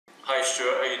Hi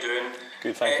Stuart, how you doing?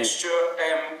 Good, thank you. Stuart,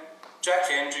 Jack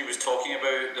Hendry was talking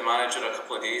about the manager a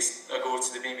couple of days ago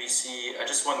to the BBC. I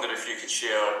just wonder if you could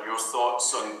share your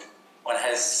thoughts on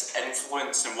his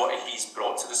influence and what he's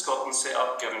brought to the Scotland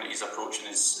setup, given that he's approaching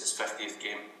his 50th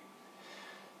game.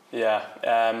 Yeah,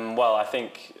 well, I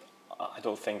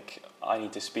don't think I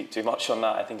need to speak too much on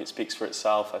that. I think it speaks for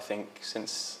itself. I think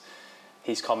since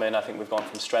he's come in, I think we've gone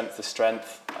from strength to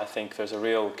strength. I think there's a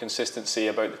real consistency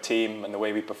about the team and the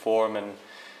way we perform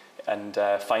and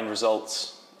find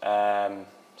results.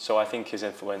 So I think his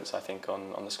influence,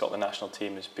 on the Scotland national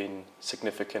team has been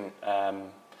significant,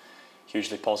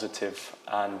 hugely positive,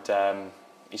 and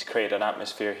he's created an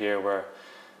atmosphere here where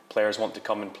players want to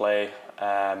come and play.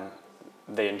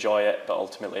 They enjoy it, but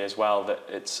ultimately as well that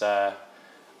it's a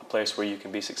place where you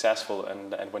can be successful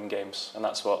and win games, and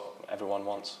that's what everyone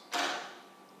wants.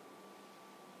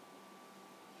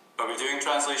 Are we doing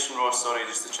translation, Ross? Sorry,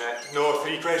 just to check. No,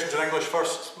 3 questions in English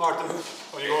first. Martin,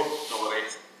 on you go. No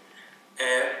worries.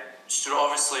 Stuart,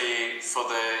 obviously for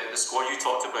the squad you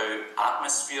talked about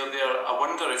atmosphere there. I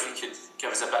wonder if you could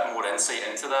give us a bit more insight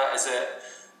into that. Is it,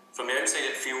 from the outside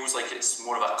it feels like it's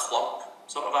more of a club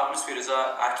sort of atmosphere, is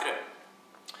that accurate?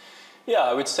 Yeah,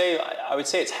 I would say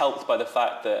it's helped by the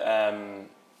fact that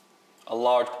a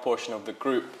large proportion of the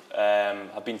group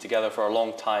have been together for a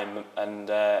long time, and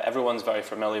everyone's very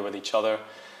familiar with each other.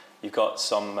 You've got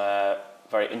some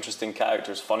very interesting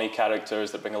characters, funny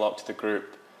characters that bring a lot to the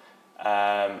group.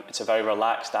 It's a very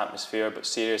relaxed atmosphere, but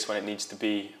serious when it needs to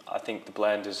be. I think the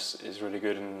blend is really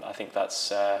good, and I think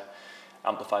that's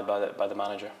amplified by the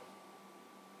manager.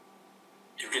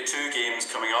 You've got 2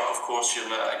 games coming up, of course. You're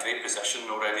in a great position,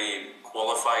 already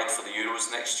qualified for the Euros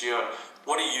next year.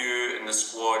 What do you and the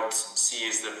squad see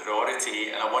as the priority?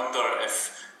 And I wonder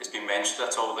if it's been mentioned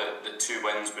at all that the 2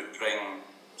 wins would bring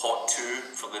hot 2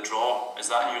 for the draw. Is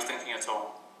that in your thinking at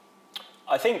all?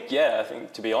 I think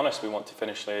to be honest, we want to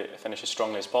finish as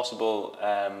strongly as possible.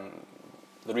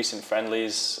 The recent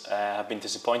friendlies have been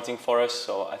disappointing for us,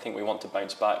 so I think we want to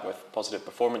bounce back with positive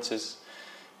performances.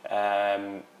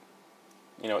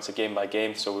 It's a game by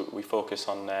game, so we focus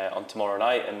on tomorrow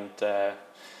night, and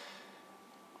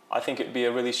I think it'd be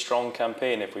a really strong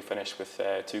campaign if we finish with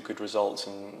 2 good results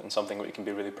and something that we can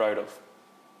be really proud of.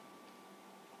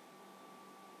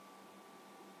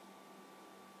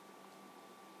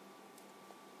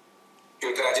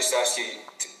 Can I just ask you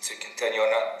to continue on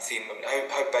that theme? I mean,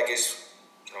 how big is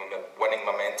winning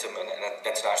momentum in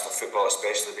international football,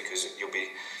 especially because you'll be,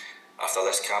 after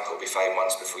this camp, it'll be 5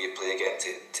 months before you play again.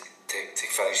 To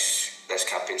finish this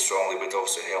campaign strongly would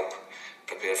also help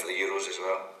prepare for the Euros as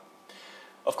well.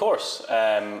 Of course,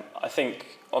 I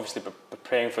think obviously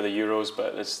preparing for the Euros,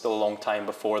 but there's still a long time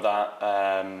before that,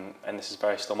 and this is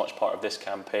still much part of this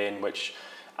campaign, which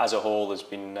as a whole has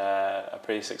been a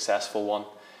pretty successful one.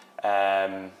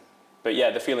 But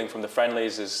yeah, the feeling from the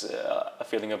friendlies is a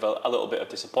feeling of a little bit of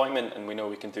disappointment, and we know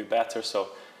we can do better. So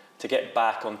to get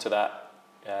back onto that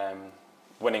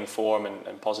winning form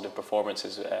and positive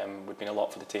performances would mean a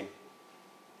lot for the team.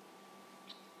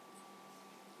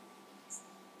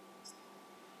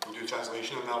 We'll do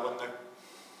translation on that one now.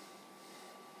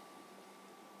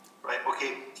 Right,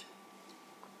 okay.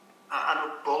 ანუ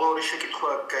ბოლო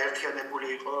შეკითხვა გაერთიანებული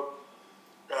იყო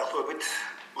დაახლოებით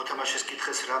მოთამაშის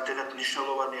კითხეს რამდენად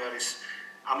მნიშვნელოვანი არის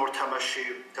ამ ორ თამაში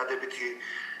დადებითი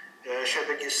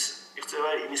შედეგის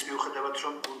მიღწევა იმის მიუხედავად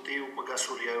რომ გუნდი უკვე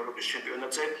გასულია ევროპის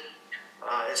ჩემპიონატზე.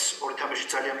 ეს ორი თამაში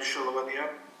ძალიან მნიშვნელოვანია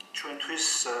ჩვენთვის,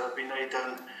 ვინაიდან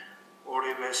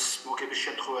ორივეს მოგების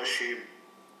შემთხვევაში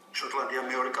შოტლანდია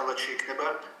მეორე კალათში იქნება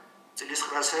წილის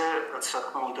 9-ზე, რაც რა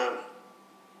თქმა უნდა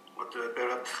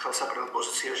ბევრად ხელსაყრელ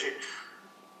პოზიციაში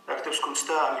დაგდებს გუნდს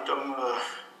და ამიტომ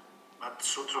მათ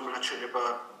სურთ რომ რაც შეიძლება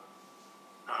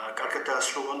კარგად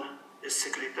დაასრულონ ეს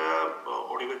ციკლი და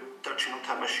ორივე დარჩენილ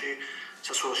თამაში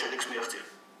სასურველ შედეგს მიაღწიონ.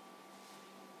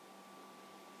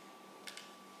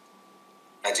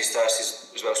 I just asked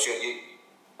as well, Stuart, you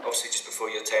obviously just before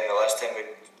your time, the last time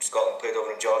Scotland played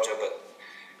over in Georgia, but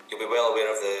you'll be well aware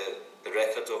of the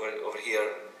record over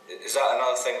here. Is that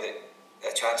another thing, that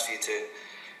a chance for you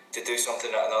to do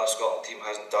something that another Scotland team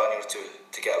hasn't done, or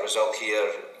to get a result here?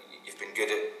 You've been good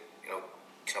at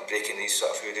kind of breaking these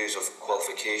sort of hoodoos of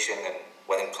qualification and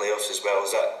winning playoffs as well.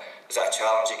 Is that a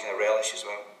challenge you kind of relish as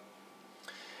well?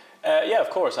 Yeah,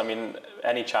 of course. I mean,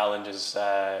 any challenge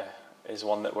is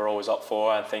one that we're always up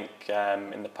for. I think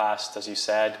in the past, as you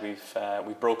said,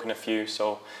 we've broken a few,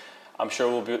 so I'm sure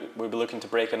we'll be looking to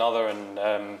break another, and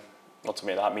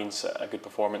ultimately that means a good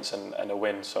performance and a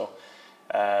win. So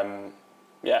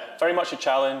yeah, very much a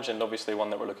challenge, and obviously one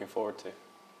that we're looking forward to.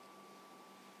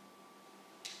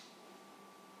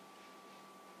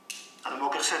 ანუ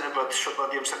მოგეხსენებათ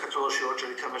შოტლანდიამ საქართველოში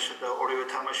ორჯერ ითამაშა და ორივე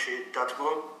თამაში დათმო.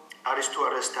 არის თუ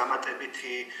არა ეს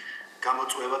დამატებითი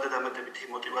გამოწვევა და დამატებითი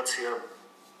мотиваცია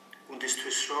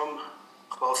გუნდისთვის რომ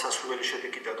ხვალსასრული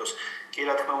შედეგი დადოს. კი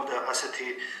რა თქმა უნდა ასეთი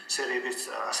სერიების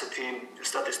ასეთი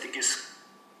სტატისტიკის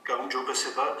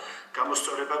გაუმჯობესება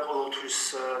გამოსწორება ყოველთვის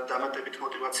დამატებით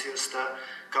мотиваციას და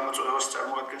გამოწვევას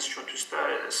წარმოადგენს ჩვენთვის და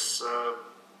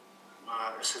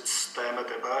ესეც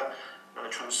დაემატება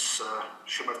ჩვენს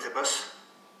შემართებას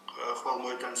ხვალ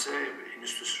მოედანზე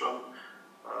იმისთვის რომ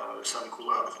სამი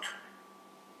ქულა აღვთ.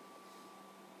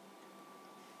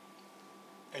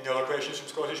 Any other questions from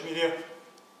Scottish media?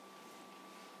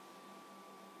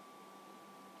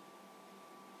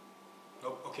 No.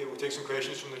 Okay, we'll take some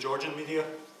questions from the Georgian media.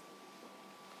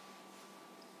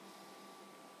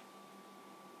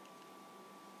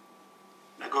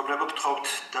 მეგობრებო, გთხოვთ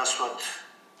დასვათ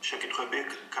შეკითხვები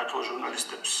ქართულ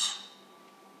ჟურნალისტებს.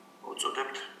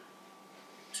 უწოდებთ.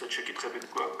 ესეთ შეკითხვები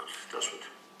გვაქვთ დასვათ.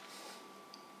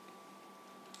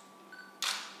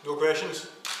 No questions?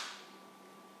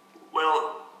 Well,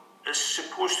 there's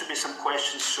supposed to be some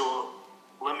questions, so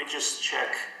let me just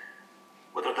check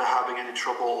whether they're having any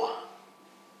trouble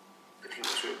getting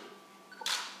through.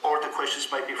 Or the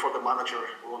questions might be for the manager.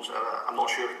 I'm not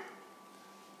sure.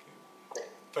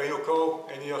 Final call.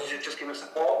 Any other? Just give us a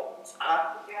call.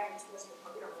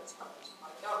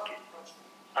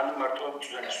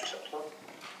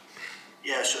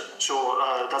 Yeah, so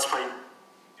that's fine.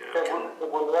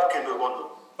 Can move on.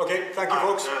 Okay, thank you,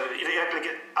 folks.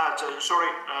 Sorry,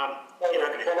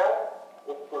 Irakli.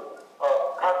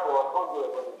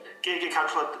 Kiki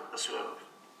Katlat,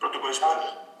 protocol is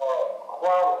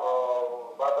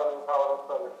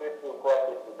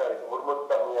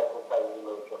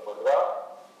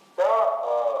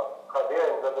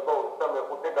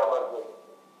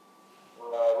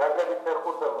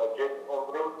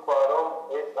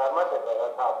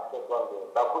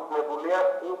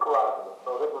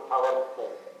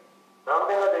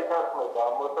რამდენად ეთანხმება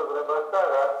ამ მოსაზრებას და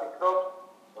რა ფიქრობთ,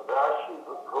 რაში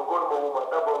როგორ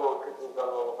მოუმატა ბოლო 4 წლის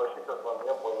განმავლობაში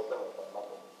საფრანგეთს ყველაზე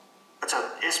მეტად? აცა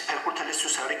ეს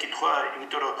ფეხბურთელისთვის არის კითხვა,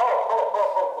 იმიტომ რომ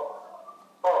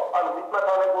ანუ მისმა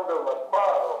თანაგუნდელმა თქვა,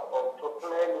 რომ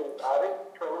თოფლენი არის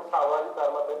ჩვენი თავარი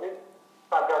წარმატების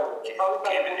საგანი.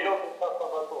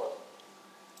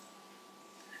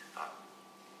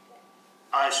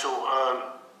 So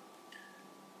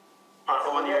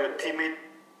when your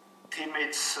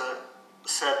teammates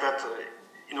said that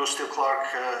Stuart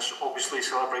Clarke is obviously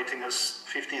celebrating his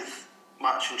 50th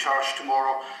match in charge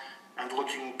tomorrow and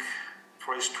looking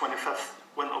for his 25th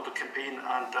win of the campaign,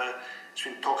 and it's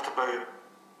been talked about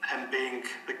him being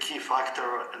the key factor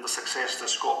in the success that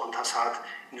Scotland has had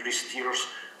in recent years.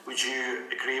 Would you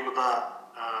agree with that?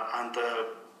 And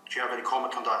do you have any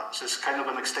comment on that? So it's kind of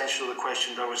an extension of the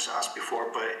question that was asked before,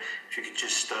 but if you could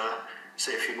just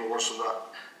say a few more words on that,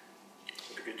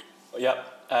 that'd be good.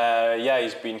 Yeah,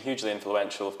 he's been hugely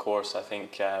influential, of course. I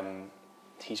think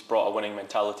he's brought a winning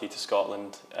mentality to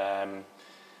Scotland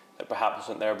that perhaps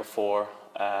wasn't there before,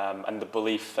 and the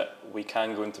belief that we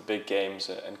can go into big games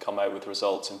and come out with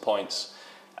results and points.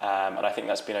 And I think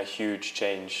that's been a huge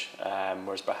change,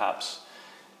 whereas perhaps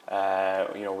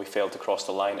we failed to cross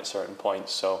the line at certain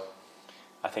points. So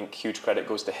I think huge credit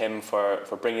goes to him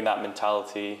for bringing that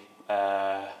mentality,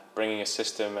 bringing a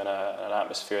system and an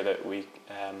atmosphere that we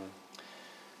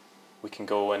can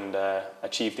go and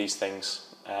achieve these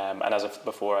things. And as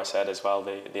before I said as well,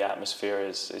 the atmosphere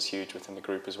is huge within the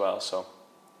group as well. So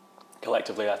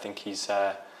collectively, I think he's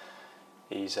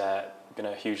been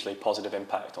a hugely positive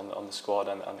impact on the squad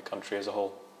and the country as a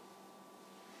whole.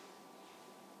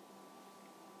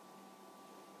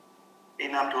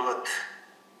 Inamdulat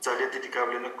ძალიან დიდი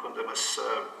გავლენა ჰქონდა მას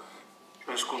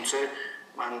ჩვენს გუნდზე,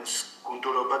 მან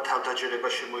გუნდურობა თავდაჯერება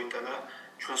შემოიტანა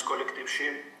ჩვენს კოლექტივში,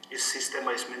 ის სისტემა,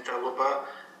 ის მენტალობა,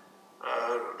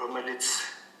 რომელიც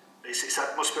ის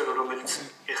ატმოსფერო, რომელიც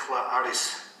ეხლა არის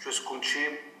ჩვენს გუნდში,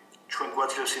 ჩვენ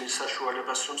გვაძლევს იმის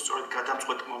საშუალებას, რომ სწორედ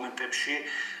გადამწყვეტ მომენტებში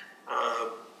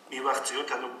მივაღწიოთ,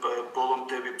 ანუ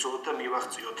ბოლომდე ვიბრძოლოთ და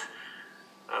მივაღწიოთ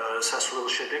სასურველ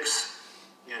შედეგს.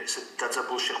 ისეთ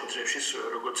დაძაბულ შეხვედრებში,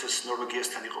 როგორც ეს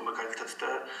ნორვეგიასთან იყო მაგალითად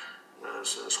და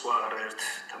სხვა არაერთ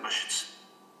თამაშიც.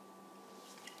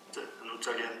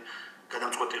 ძალიან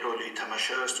გადამწყვეტი როლი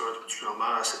ითამაშა სწორედ მწვრთნელმა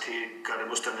ასეთი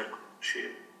გარემოს დანერგში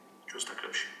ჩვენს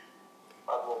ნაკრებში.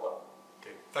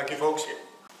 Thank you, folks.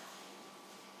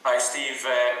 Hi, Steve.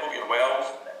 Hope you're well.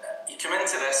 You come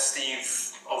into this, Steve,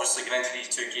 obviously going into these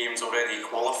 2 games already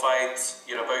qualified.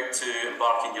 You're about to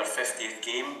embark in your 50th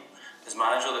game. as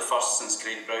manager, the first since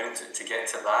Craig Brown to get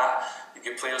to that. You've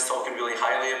got players talking really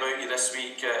highly about you this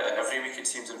week, and every week it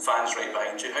seems, and fans right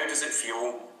behind you. How does it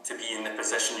feel to be in the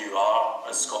position you are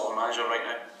as Scotland manager right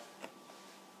now?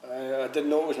 I didn't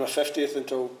know it was my 50th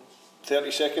until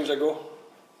 30 seconds ago.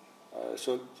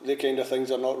 So the kind of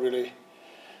things are not really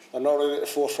at the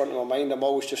forefront of my mind. I'm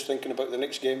always just thinking about the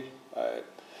next game,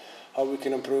 how we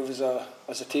can improve as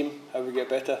a team, how we get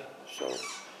better. So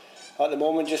at the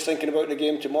moment, just thinking about the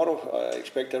game tomorrow. I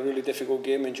expect a really difficult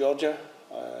game in Georgia,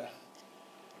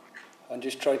 and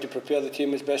just trying to prepare the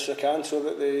team as best as I can so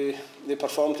that they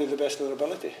perform to the best of their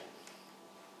ability.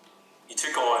 You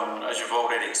took on, as you've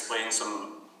already explained,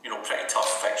 some pretty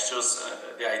tough fixtures.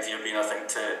 The idea being, I think,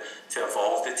 to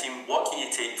evolve the team. What can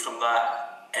you take from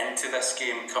that into this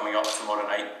game coming up tomorrow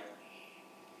night?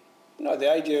 No,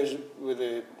 the idea is with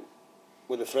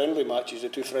the friendly matches, the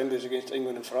two friendlies against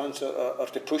England and France, are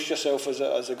to push yourself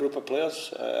as a group of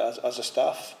players, as a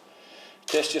staff,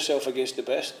 test yourself against the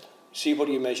best, see where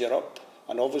you measure up,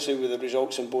 and obviously with the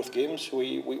results in both games,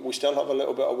 we still have a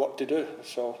little bit of work to do.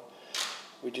 So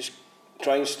we just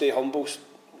try and stay humble,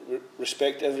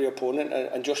 respect every opponent,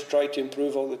 and just try to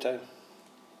improve all the time.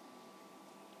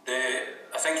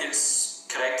 I think it's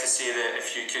correct to say that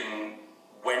if you can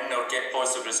win or get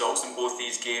positive results in both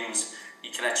these games,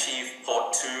 you can achieve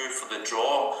pot 2 for the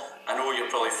draw. I know you're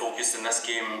probably focused in this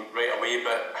game right away,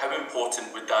 but how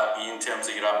important would that be in terms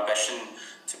of your ambition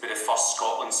to be the first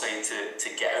Scotland side to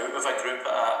get out of a group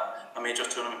at a major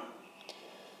tournament?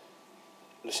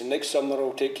 Listen, next summer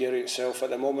will take care of itself. At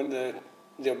the moment,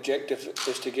 the objective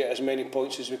is to get as many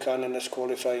points as we can in this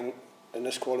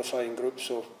qualifying group.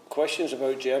 So questions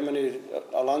about Germany,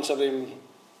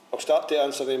 I'll start to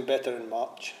answer them better in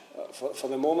March. For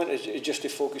the moment, it's just to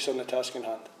focus on the task in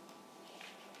hand.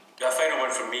 A final one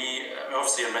for me.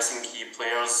 Obviously, you're missing key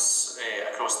players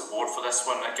across the board for this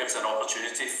one. That gives an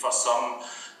opportunity for some.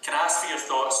 Can I ask for your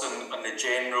thoughts on the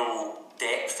general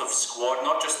depth of squad,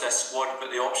 not just this squad,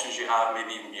 but the options you have,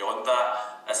 maybe even beyond that,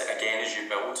 as you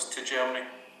build to Germany?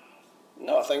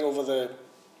 No, I think over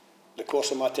the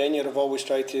course of my tenure, I've always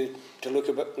tried to look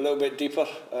a little bit deeper.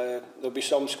 There'll be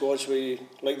some squads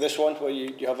like this one, where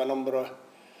you have a number of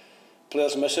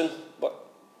players missing, but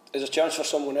it's a chance for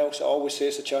someone else. I always say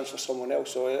it's a chance for someone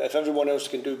else. So if everyone else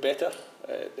can do better,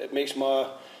 it makes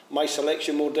my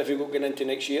selection more difficult going into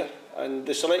next year. And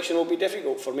the selection will be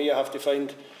difficult. For me, I have to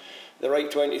find the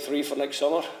right 23 for next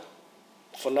summer.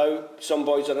 For now, some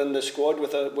boys are in the squad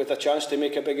with a chance to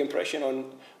make a big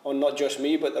impression on not just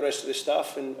me, but the rest of the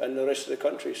staff and the rest of the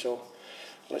country. So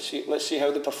let's see how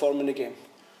they perform in the game.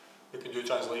 We can do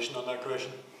translation on that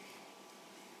question.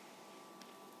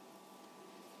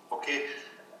 Okay.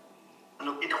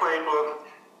 Ითქვაიყო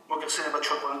მოგეხსენება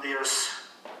შოტლანდიას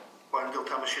ვანდელ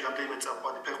თამაში რამდენიმე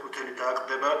წამყვანი ფეხბურთელი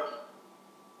დააკრდება.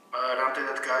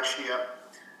 რამდენად გააჩნია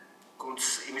გუნდს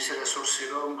იმისი რესურსი,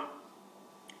 რომ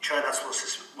ჩაენაცვლოს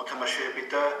ეს მოთამაშეები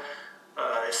და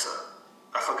ეს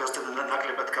ახალგაზრდა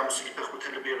ნაკლებად გამოსული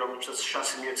ფეხბურთელები, რომლებსაც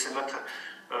შანსი მიეცემათ,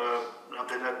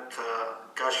 რამდენად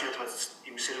გააჩნიათ მათ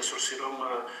იმისი რესურსი, რომ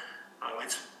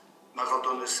მაინც მაღალ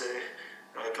დონეზე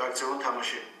გააგრძელონ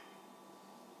თამაში.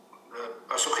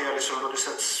 პასუხი არის, რომ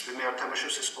როდესაც ვინმე არ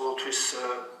თამაშობს, ეს ყოველთვის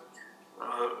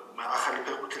ახალი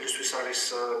ფეხბურთელისთვის არის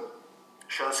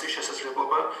შანსი,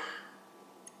 შესაძლებლობა.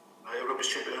 ევროპის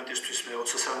ჩემპიონატისთვის მე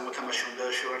 23 მოთამაშე უნდა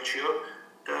შევარჩიო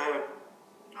და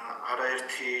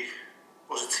არაერთი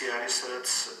პოზიცია არის, სადაც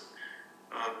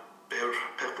ბევრ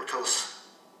ფეხბურთელს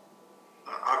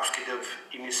აქვს კიდევ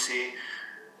იმისი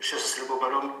შესაძლებლობა,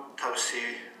 რომ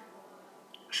თავისი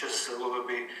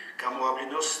შესაძლებლობები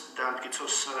გამოავლინოს და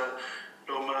ამტკიცოს,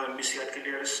 რომ მისი ადგილი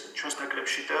არის ჩვენს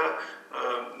ნაკრებში და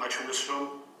მათ შორის რომ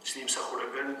ისინი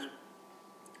იმსახურებენ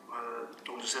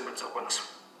ტურნირზე მაწყვანას.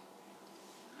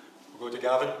 We'll go to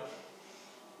Gavin.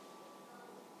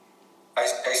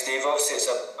 Hi Steve, obviously it's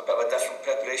a bit of a different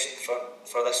preparation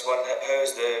for this one. How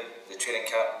has the training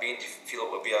camp been? Do you feel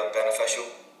it will be beneficial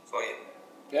for you?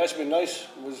 Yeah, it's been nice.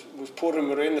 It was pouring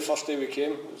with rain the first day we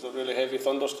came. It was a really heavy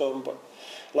thunderstorm, but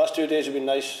last 2 days have been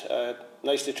nice.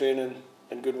 Nice to train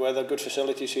in good weather, good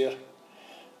facilities here.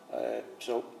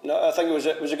 So no, I think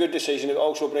it was a good decision. It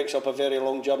also breaks up a very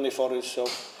long journey for us. So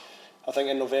I think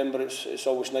in November it's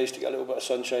always nice to get a little bit of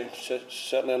sunshine.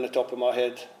 Certainly on the top of my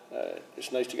head,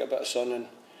 it's nice to get a bit of sun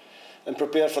and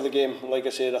prepare for the game. Like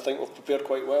I said, I think we've prepared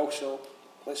quite well. So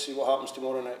let's see what happens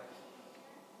tomorrow night.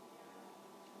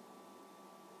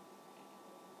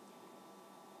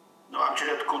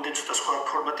 ამჯერად გუნდი ცოტა სხვა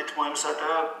ფორმატით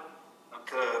მოემზადა,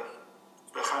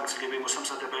 და ხანგრძლივი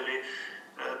მოსამზადებელი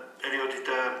პერიოდი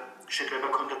და შეკრება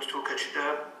ჰქონდათ თურქეთში და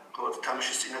მხოლოდ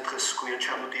თამაშის წინა დღეს გვიან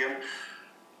ჩამოდიან.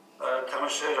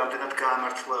 თამაში რამდენად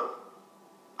გაამართლა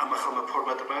ამ ახალმა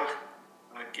ფორმატმა.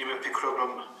 კი ვფიქრობ,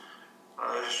 რომ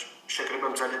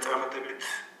შეკრებამ ძალიან წარმატებით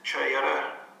ჩაიარა.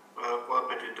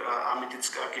 ყველაფერი ამიტიც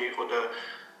კარგი იყო და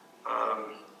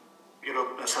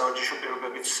სავარჯიშო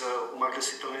პირობებიც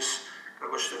უმაღლესი დონის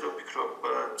გაგვაჩნდა და ვფიქრობ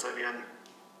ძალიან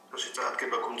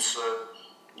წარადგება გუნდს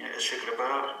ეს შეკრება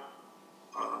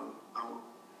ამ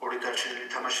ორი დარჩენილი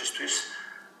თამაშისთვის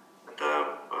და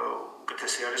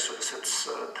უკეთესი არის, როდესაც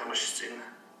თამაშის წინ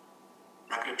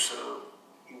ნაკრებს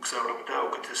მგზავრობ და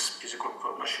უკეთეს ფიზიკურ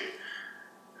ფორმაში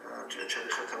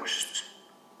ჩადიხარ თამაშისთვის.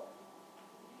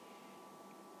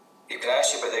 You can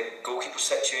ask you about the goalkeeper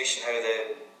situation, how the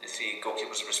three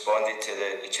goalkeepers responded to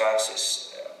the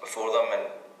chances before them, and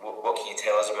what can you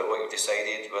tell us about what you've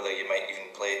decided, whether you might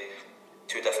even play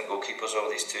two different goalkeepers over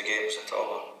these two games at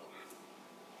all?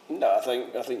 No, I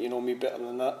think you know me better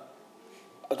than that.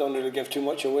 I don't really give too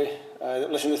much away.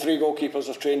 Listen, the three goalkeepers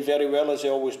have trained very well, as they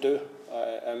always do,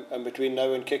 and between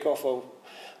now and kick-off I'll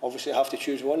obviously have to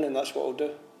choose one, and that's what I'll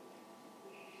do.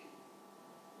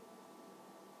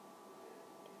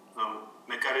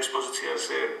 მეკარის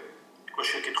პოზიციაზე იყო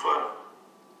შეკითხვა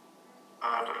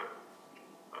არ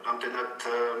რამდენად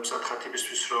მზად ხართ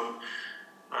იმისთვის, რომ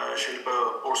შეიძლება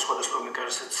ორ სხვადასხვა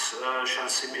მეკარისაც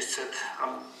შანსი მისცეთ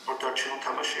ამ ორ დარჩენილ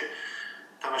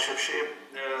თამაშებში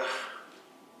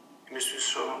იმისთვის,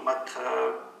 რომ მათ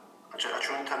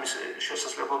აჩვენოთ ამის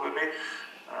შესაძლებლობები.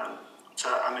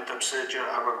 ამ ეტაპზე ჯერ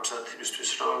არ ვარ მზად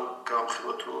იმისთვის, რომ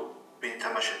გავამხილოთ თუ ვინ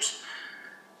თამაშობს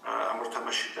ამ ორ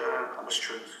თამაში და ამას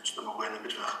ჩვენ ცოტა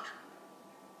მოგვიანებით ვნახავთ.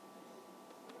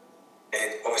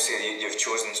 Obviously, you've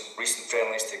chosen recent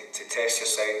friendlies to test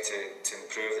your side, to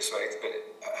improve the side. But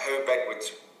how big would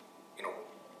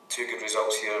two good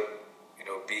results here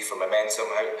be for momentum?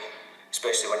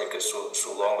 Especially when you've got so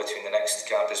long between the next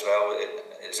camp as well.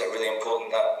 Is it really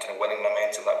important, that kind of winning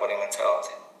momentum, that winning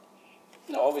mentality?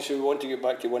 No, obviously we want to get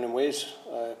back to winning ways.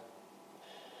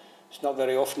 It's not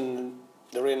very often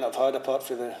the reign I've had, apart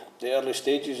from the early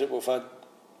stages, that we've had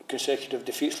consecutive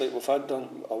defeats like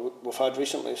we've had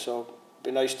recently. So it'd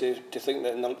be nice to think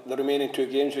that in the remaining two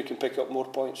games we can pick up more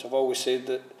points. I've always said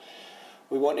that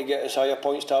we want to get as high a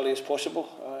points tally as possible,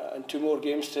 and two more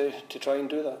games to try and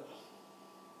do that.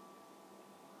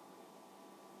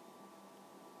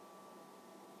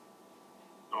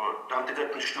 Რამდენად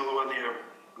მნიშვნელოვანია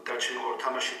დარჩენილ ორ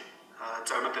თამაში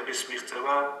წარმატების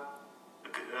მიღწევა.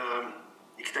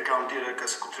 იქიდან გამომდინარე,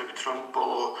 განსაკუთრებით რომ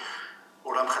ბოლო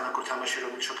ორ ამხანაგურ თამაში,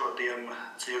 რომელიც შოტლანდიამ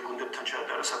ძლიერ გუნდებთან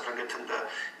ჩაატარა, საფრანგეთთან და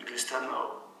ინგლისთან,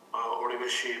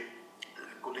 ორივეში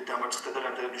გუნდი დამარცხდა და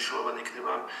რამდენად მნიშვნელოვანი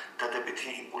იქნება დადებითი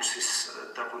იმპულსის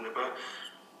დაბრუნება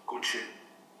გუნდში.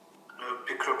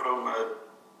 ვფიქრობ, რომ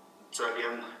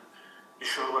ძალიან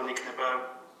მნიშვნელოვანი იქნება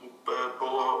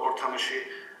ბოლო ორ თამაში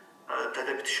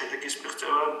დადებითი შედეგის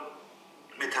მიღწევა.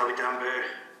 მე თავიდანვე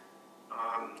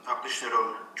აღნიშნე, რომ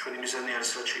ჩვენი მიზანი არის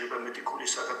რაც შეიძლება მეტი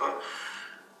გოლის აგება.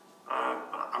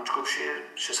 ამ ჯგუფში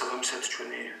შესაბამისად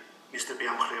ჩვენი მიზნები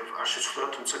ამ მხრივ არ შეცვლა,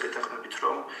 თუმცა გეთანხმებით,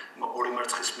 რომ ორი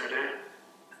მარცხის მერე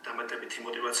დამატებითი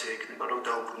мотиваცია იქნება, რომ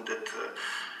დაუბრუნდეთ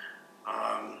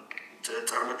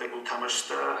წარმატებულ თამაშს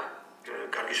და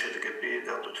კარგი შედეგები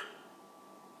დავდოთ.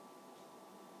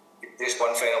 Just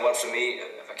one final one from me,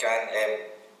 if I can.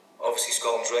 Obviously,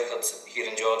 Scotland's record here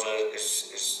in Georgia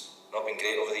is not been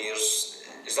great over the years.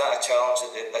 Is that a challenge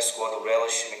that this squad will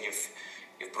relish? I mean,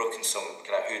 you've broken some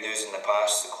kind of hoodoos in the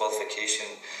past, the qualification,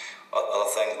 other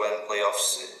things, winning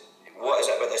playoffs. What is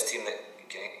it about this team that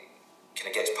kind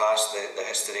of gets past the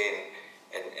history,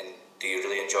 and do you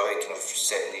really enjoy kind of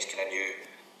setting these kind of new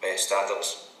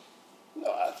standards?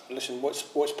 No, listen,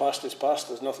 what's past is past.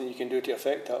 There's nothing you can do to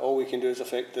affect that. All we can do is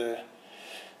affect the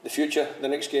future, the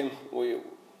next game.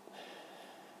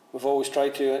 We've always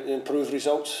tried to improve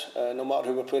results, no matter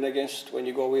who we're playing against. When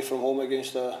you go away from home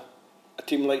against a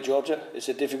team like Georgia, it's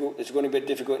going to be a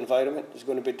difficult environment. It's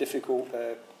going to be a difficult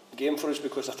game for us,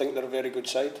 because I think they're a very good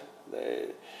side.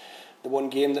 The one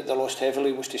game that they lost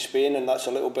heavily was to Spain, and that's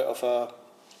a little bit of an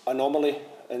anomaly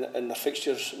in their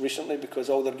fixtures recently, because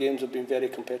all their games have been very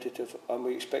competitive, and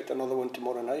we expect another one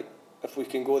tomorrow night. If we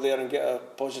can go there and get a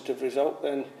positive result,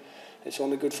 then it's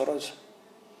only good for us.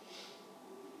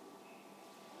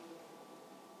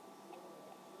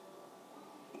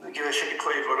 Give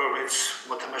შეკითხვა იყო, რომელიც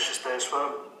მოთამაშეს დაესვა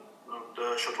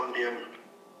შოტლანდიამ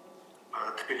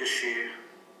თბილისში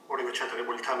ორივე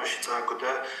ჩატარებული თამაში წააგო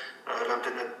და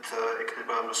რამდენად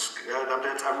ეკნება ამას,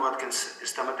 რამდენად წარმოადგენს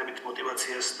ეს დამატებით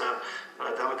мотиваციას და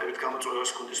დამატებით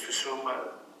გამოწვევას გუნდისთვის, რომ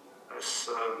ეს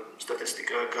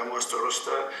სტატისტიკა გამოასწოროს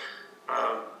და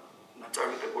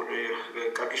წარმატებული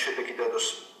კარგი შედეგი დადოს.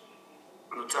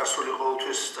 წარსული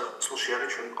ყოველთვის და სულში არის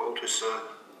ჩვენ ყოველთვის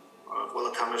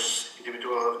ყველა თამაშს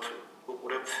ინდივიდუალურად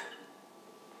უყურებთ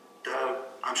და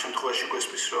ამ შემთხვევაში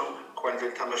გვესმის რომ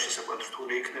ყველგან თამაში საკმაოდ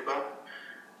რთული იქნება.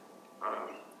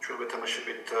 ჩვენ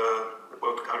ვეთამაშებით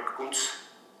საკმაოდ კარგ გუნდს,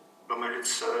 რომელიც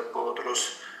ბოლო დროს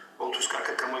ყოველთვის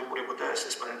კარგად გამოიყურებოდა. ეს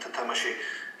ესპანეთთან თამაში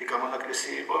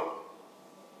გამონაკლისი იყო.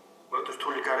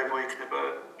 რთული გარემო იქნება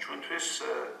ჩვენთვის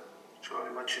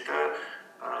ჩვენი მატჩი და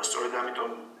სწორედ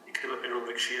ამიტომ იქნება პირველ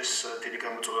რიგში ეს დიდი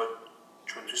გამოწვევა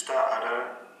ჩვენთვის და არა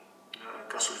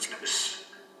გასული წლების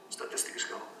სტატისტიკის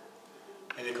გამო.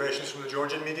 Any questions from the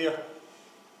Georgian media?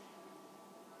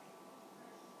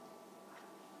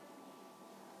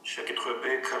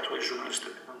 შეკითხვები ქართველი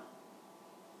ჟურნალისტებიდან.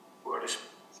 Who are